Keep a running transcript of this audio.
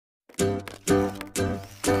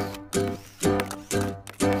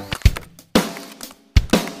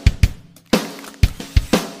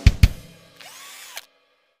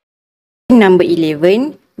number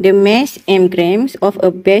 11. The mass m grams of a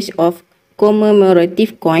batch of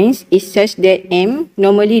commemorative coins is such that m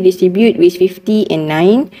normally distribute with 50 and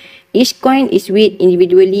 9. Each coin is weighed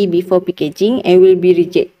individually before packaging and will be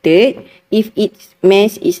rejected if its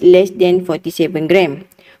mass is less than 47 gram.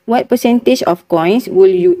 What percentage of coins will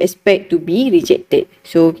you expect to be rejected?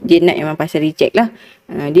 So, dia nak memang pasal reject lah.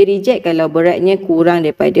 Dia reject kalau beratnya kurang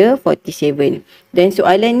daripada 47. Dan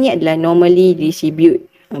soalan ni adalah normally distribute.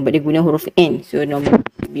 Dia guna huruf N. So, normally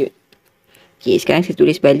distribute. Okay, sekarang saya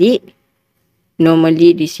tulis balik.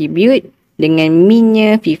 Normally distribute dengan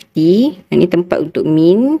mean-nya 50. Ini tempat untuk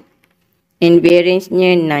mean. And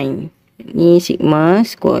variance-nya 9. Ni sigma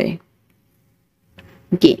square.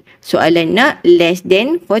 Okay, soalan nak less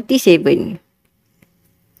than 47.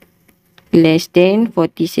 Less than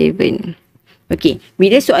 47. Okay,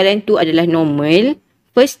 bila soalan tu adalah normal,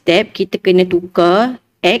 first step kita kena tukar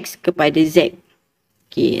X kepada Z.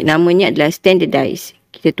 Okay, namanya adalah standardize.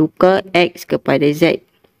 Kita tukar X kepada Z.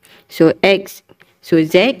 So,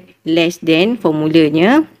 Z less than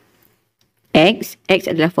formulanya X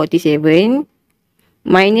adalah 47.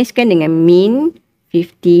 Minuskan dengan mean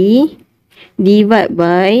 50. Divide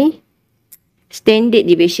by standard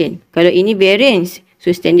deviation. Kalau ini variance, so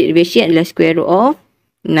standard deviation adalah square root of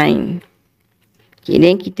 9. Okay,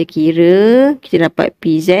 then kita kira, kita dapat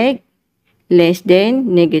PZ less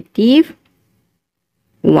than negative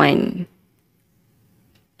 1.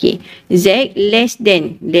 Okay, Z less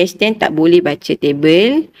than tak boleh baca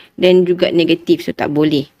table dan juga negatif, so tak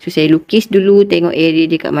boleh. So saya lukis dulu, tengok area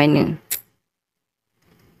dia kat mana.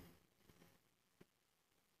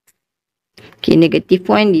 Okay, negative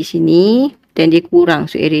 1 di sini dan dia kurang,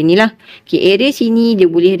 so area ni lah. Okay, area sini dia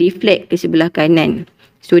boleh reflect ke sebelah kanan,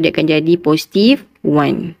 so dia akan jadi positive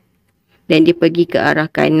 1 dan dia pergi ke arah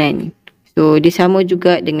kanan. So dia sama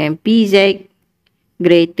juga dengan PZ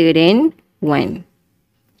greater than 1.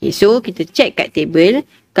 Okay, so kita check kat table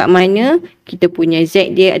kat mana kita punya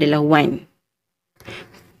Z dia adalah 1.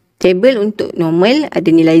 Table untuk normal ada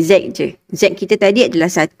nilai Z je. Z kita tadi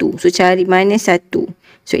adalah 1. So cari mana 1.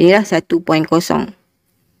 So inilah 1.0.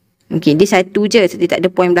 Okay, dia 1 je. So dia tak ada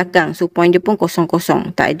point belakang. So point dia pun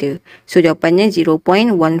kosong-kosong. Tak ada. So jawapannya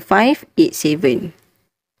 0.1587.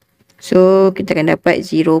 So kita akan dapat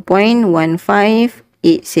 0.1587.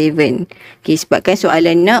 Okay, sebabkan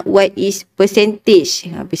soalan nak what is percentage.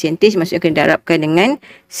 Percentage maksudnya kena darabkan dengan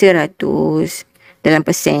 100 dalam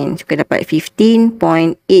persen. So, kita dapat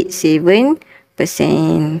 15.87%.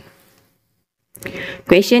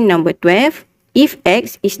 Question number 12. If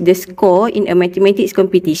X is the score in a mathematics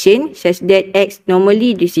competition such that X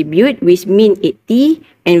normally distribute with mean 80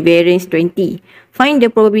 and variance 20. Find the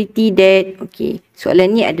probability that, okay,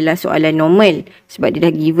 soalan ni adalah soalan normal. Sebab dia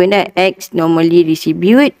dah given dah X normally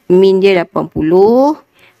distribute, mean dia 80,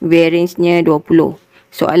 variance-nya 20.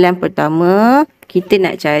 Soalan pertama, kita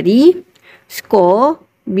nak cari score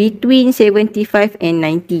between 75 and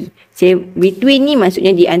 90. Between ni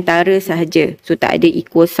maksudnya di antara sahaja. So, tak ada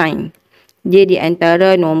equal sign. Dia di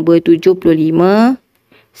antara nombor 75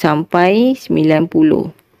 sampai 90.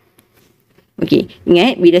 Okey,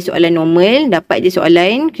 ingat bila soalan normal, dapat je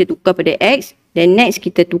soalan, kita tukar pada X dan next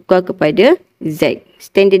kita tukar kepada Z.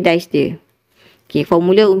 Standardize dia. Okey,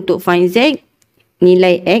 formula untuk find Z,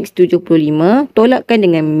 nilai X 75, tolakkan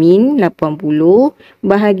dengan mean 80,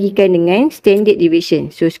 bahagikan dengan standard deviation.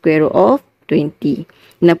 So, square root of 20.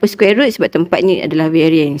 Kenapa square root? Sebab tempat ni adalah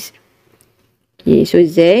variance. Okey, so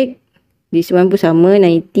Z, this one pun sama,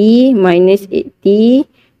 90 minus 80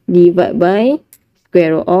 divide by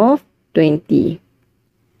square root of 20.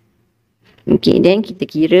 Okay, then kita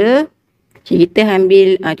kira. Okay, kita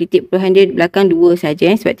ambil titik puluhan dia belakang 2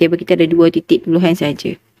 saja. Sebab table kita ada 2 titik puluhan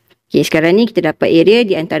saja. Okay, sekarang ni kita dapat area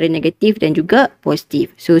di antara negatif dan juga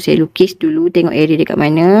positif. So, saya lukis dulu, tengok area dia kat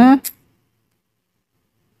mana.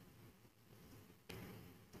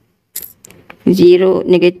 0,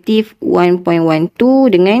 negatif 1.12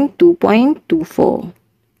 dengan 2.24.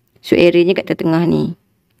 So, area-nya kat tengah ni.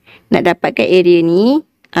 Nak dapatkan area ni,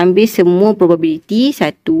 ambil semua probability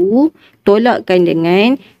 1, tolakkan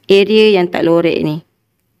dengan area yang tak lorek ni.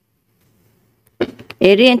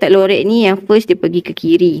 Area yang tak lorek ni, yang first dia pergi ke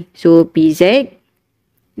kiri. So, PZ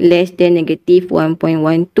less than negatif 1.12.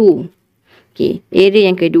 Okay, area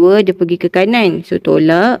yang kedua, dia pergi ke kanan. So,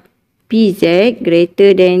 tolak. PZ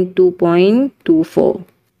greater than 2.24.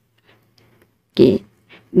 Okay.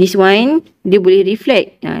 This one, dia boleh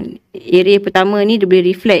reflect. Area pertama ni, dia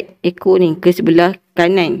boleh reflect echo ni ke sebelah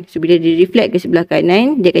kanan. So, bila dia reflect ke sebelah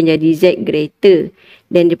kanan, dia akan jadi Z greater.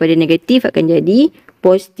 Dan daripada negatif akan jadi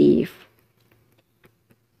positif.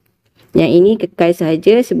 Yang ini kekal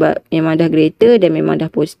sahaja sebab memang dah greater dan memang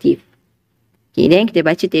dah positif. Okay, then kita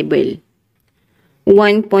baca table.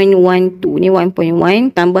 1.12 ni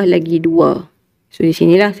 1.1 tambah lagi 2. So di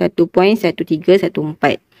sinilah 1.1314.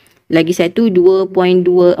 Lagi satu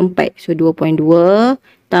 2.24. So 2.2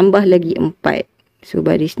 tambah lagi 4. So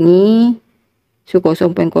baris ni. So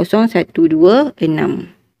 0.0126.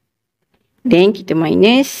 Then kita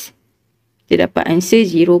minus. Kita dapat answer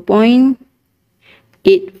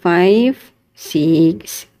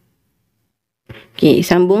 0.856. Okay,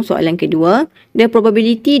 sambung soalan kedua. The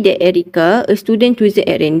probability that Erica, a student chosen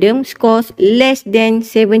at random, scores less than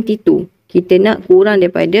 72. Kita nak kurang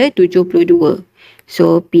daripada 72.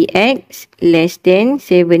 So, PX less than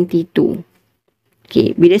 72.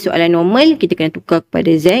 Okay, bila soalan normal, kita kena tukar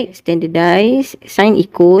kepada Z, standardize, sign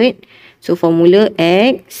ikut. So, formula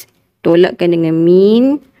X, tolakkan dengan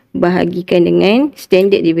mean, bahagikan dengan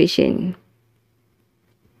standard deviation.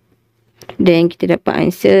 Dan kita dapat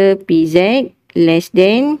answer PZ less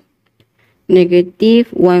than negative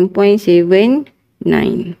 1.79.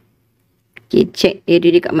 Okay, check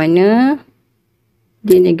area dia kat mana.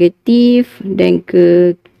 Dia negatif dan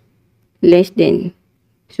ke less than.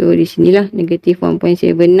 So, di sinilah negative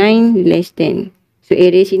 1.79 less than. So,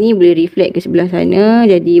 area sini boleh reflect ke sebelah sana.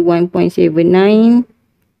 Jadi, 1.79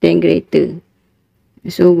 dan greater.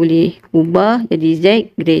 So, boleh ubah jadi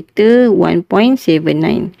Z greater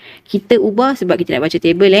 1.79. Kita ubah sebab kita nak baca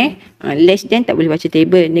table less than tak boleh baca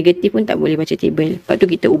table. Negatif pun tak boleh baca table. Lepas tu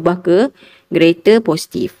kita ubah ke greater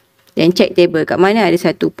positif. Dan check table. Kat mana ada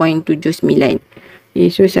 1.79. Okay,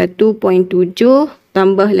 so 1.7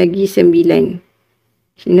 tambah lagi 9.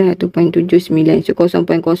 Sini 1.79. So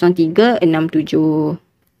 0.0367.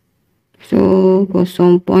 So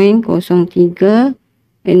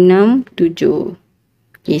 0.0367.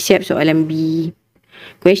 Okay, siap soalan B.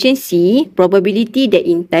 Question C. Probability that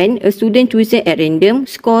in time a student chosen at random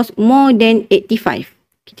scores more than 85.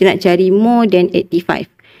 Kita nak cari more than 85.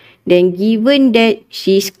 Then given that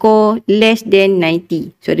she score less than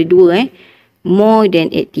 90. So ada dua More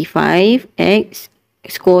than 85. X.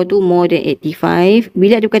 Score tu more than 85.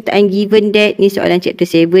 Bila ada perkataan given that, ni soalan chapter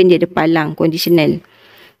 7 dia ada palang, conditional.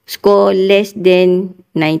 Score less than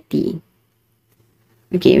 90.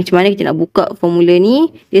 Okay, macam mana kita nak buka formula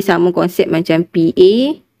ni? Dia sama konsep macam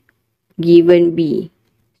PA given B.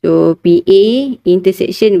 So, PA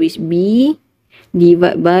intersection with B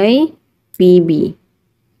divide by PB.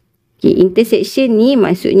 Okay, intersection ni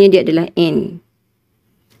maksudnya dia adalah N.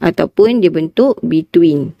 Ataupun dia bentuk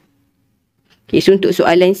between. Okay, so untuk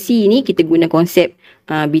soalan C ni kita guna konsep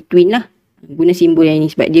between lah. Guna simbol yang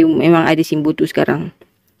ni sebab dia memang ada simbol tu sekarang.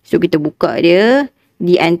 So, kita buka dia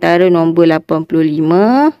di antara nombor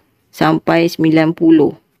 85 sampai 90.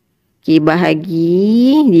 Okay,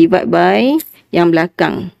 bahagi divide by yang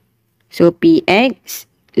belakang. So, PX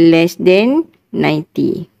less than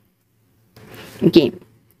 90. Okay.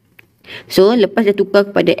 So, lepas dah tukar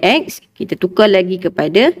kepada X, kita tukar lagi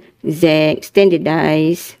kepada Z,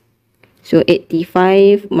 standardize. So,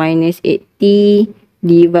 85 minus 80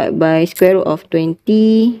 divide by square root of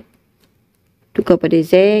 20. Tukar pada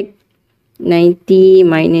Z. 90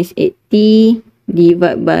 minus 80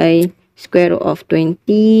 divide by square root of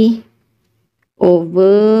 20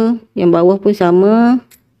 over yang bawah pun sama,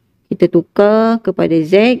 kita tukar kepada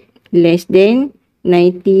Z less than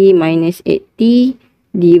 90 minus 80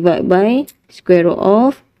 divide by square root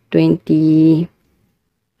of 20.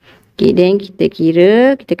 Okay, then kita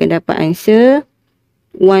kira, kita akan dapat answer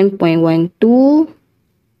 1.12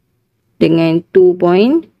 dengan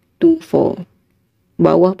 2.24.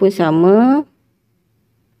 Bawah pun sama.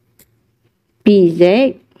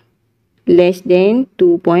 PZ less than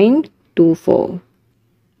 2.24.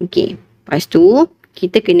 Okay. Lepas tu,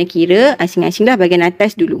 kita kena kira asing-asing lah bahagian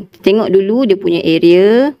atas dulu. Tengok dulu dia punya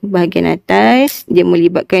area bahagian atas. Dia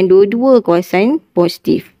melibatkan dua-dua kawasan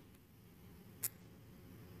positif.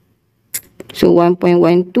 So,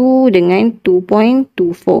 1.12 dengan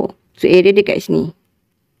 2.24. So, area dia kat sini.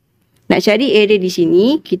 Nak cari area di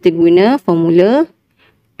sini, kita guna formula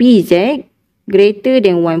PZ greater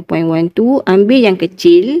than 1.12, ambil yang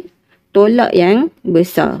kecil, tolak yang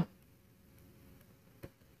besar.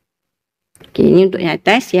 Okay, ini untuk yang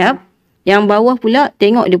atas, siap. Yang bawah pula,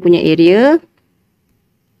 tengok dia punya area.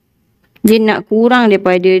 Dia nak kurang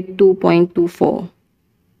daripada 2.24.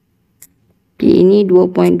 Okay, ini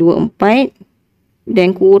 2.24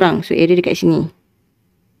 dan kurang. So, area dekat sini.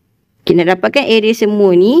 Okay, nak dapatkan area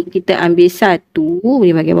semua ni, kita ambil 1 di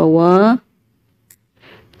bahagian bawah.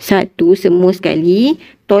 1 semua sekali,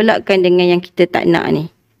 tolakkan dengan yang kita tak nak ni.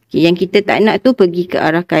 Okay, yang kita tak nak tu pergi ke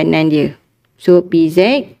arah kanan dia. So,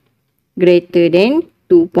 PZ greater than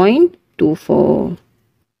 2.24.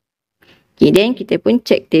 Okay, then kita pun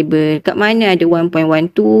check table. Kat mana ada 1.12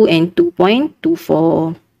 and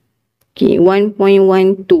 2.24. Okay,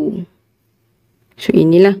 1.12. So,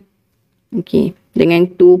 inilah. Okay, dengan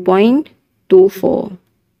 2.24.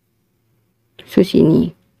 So, sini.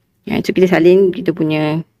 So, kita salin kita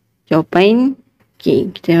punya jawapan. Okay,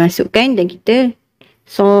 kita masukkan dan kita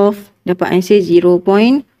solve. Dapat answer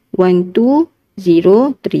 0.1203.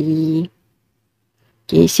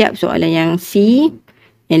 Okay, siap soalan yang C.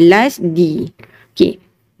 And last, D. Okay.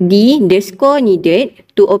 D, the score needed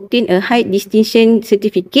to obtain a high distinction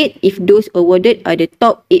certificate if those awarded are the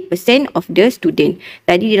top 8% of the student.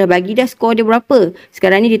 Tadi dia dah bagi dah skor dia berapa.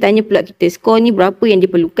 Sekarang ni dia tanya pula kita skor ni berapa yang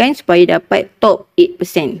diperlukan supaya dapat top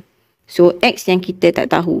 8%. So, X yang kita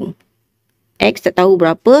tak tahu. X tak tahu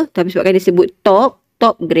berapa, tapi sebabkan dia sebut top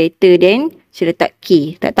greater than, saya letak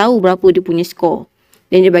K. Tak tahu berapa dia punya skor.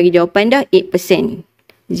 Dan dia bagi jawapan dah 8%.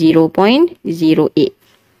 0.08.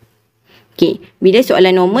 Okay, bila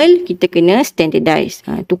soalan normal, kita kena standardize.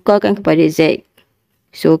 Tukarkan kepada Z.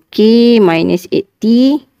 So, K minus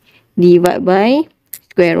 80 divide by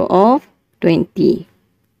square root of 20.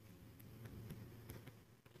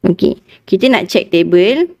 Okay, kita nak check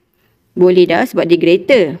table. Boleh dah sebab dia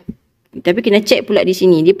greater. Tapi kena check pula di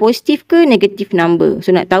sini. Dia positif ke negatif number?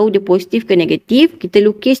 So, nak tahu dia positif ke negatif, kita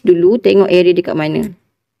lukis dulu tengok area dekat mana.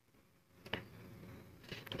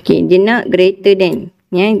 Okay, dia nak greater than.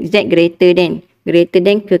 Ya, Z greater than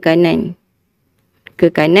ke kanan.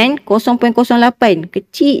 Ke kanan 0.08.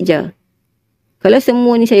 Kecil je. Kalau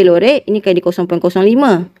semua ni saya lorek, ini kan di 0.05.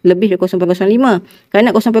 Lebih dari 0.05. Kalau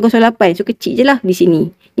nak 0.08, so kecil je lah di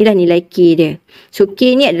sini. Inilah nilai K dia. So,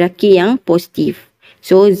 K ni adalah K yang positif.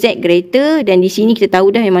 So, Z greater dan di sini kita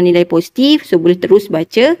tahu dah memang nilai positif. So, boleh terus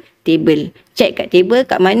baca table. Check kat table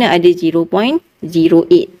kat mana ada 0.08.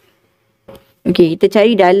 Okey, kita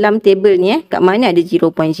cari dalam table ni kat mana ada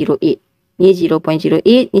 0.08. Ni 0.08,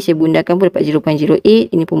 ni saya bundarkan pun dapat 0.08,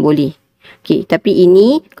 ini pun boleh. Okey, tapi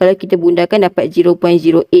ini kalau kita bundarkan dapat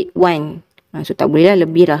 0.081. So tak boleh lah,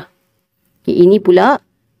 lebih lah. Okay, ini pula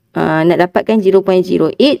nak dapatkan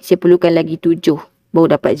 0.08, saya perlukan lagi 7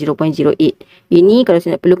 baru dapat 0.08. Ini kalau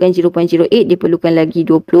saya nak perlukan 0.08, dia perlukan lagi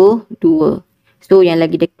 22. So yang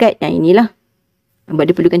lagi dekat yang inilah. Sebab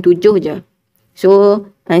dia perlukan 7 je. So,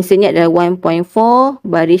 answer ni adalah 1.4,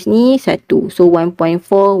 baris ni 1. So,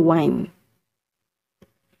 1.41.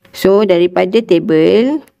 So, daripada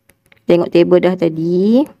table, tengok table dah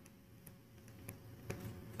tadi.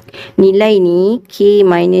 Nilai ni, K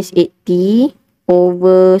minus 80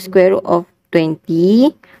 over square root of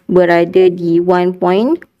 20 berada di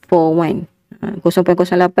 1.41.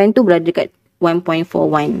 0.08 tu berada dekat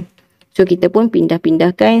 1.41. So, kita pun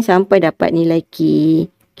pindah-pindahkan sampai dapat nilai K.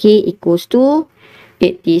 K equals to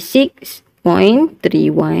 86.31.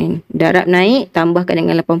 Darab naik, tambahkan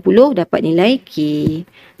dengan 80, dapat nilai K.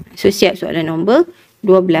 So, siap soalan nombor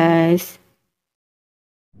 12.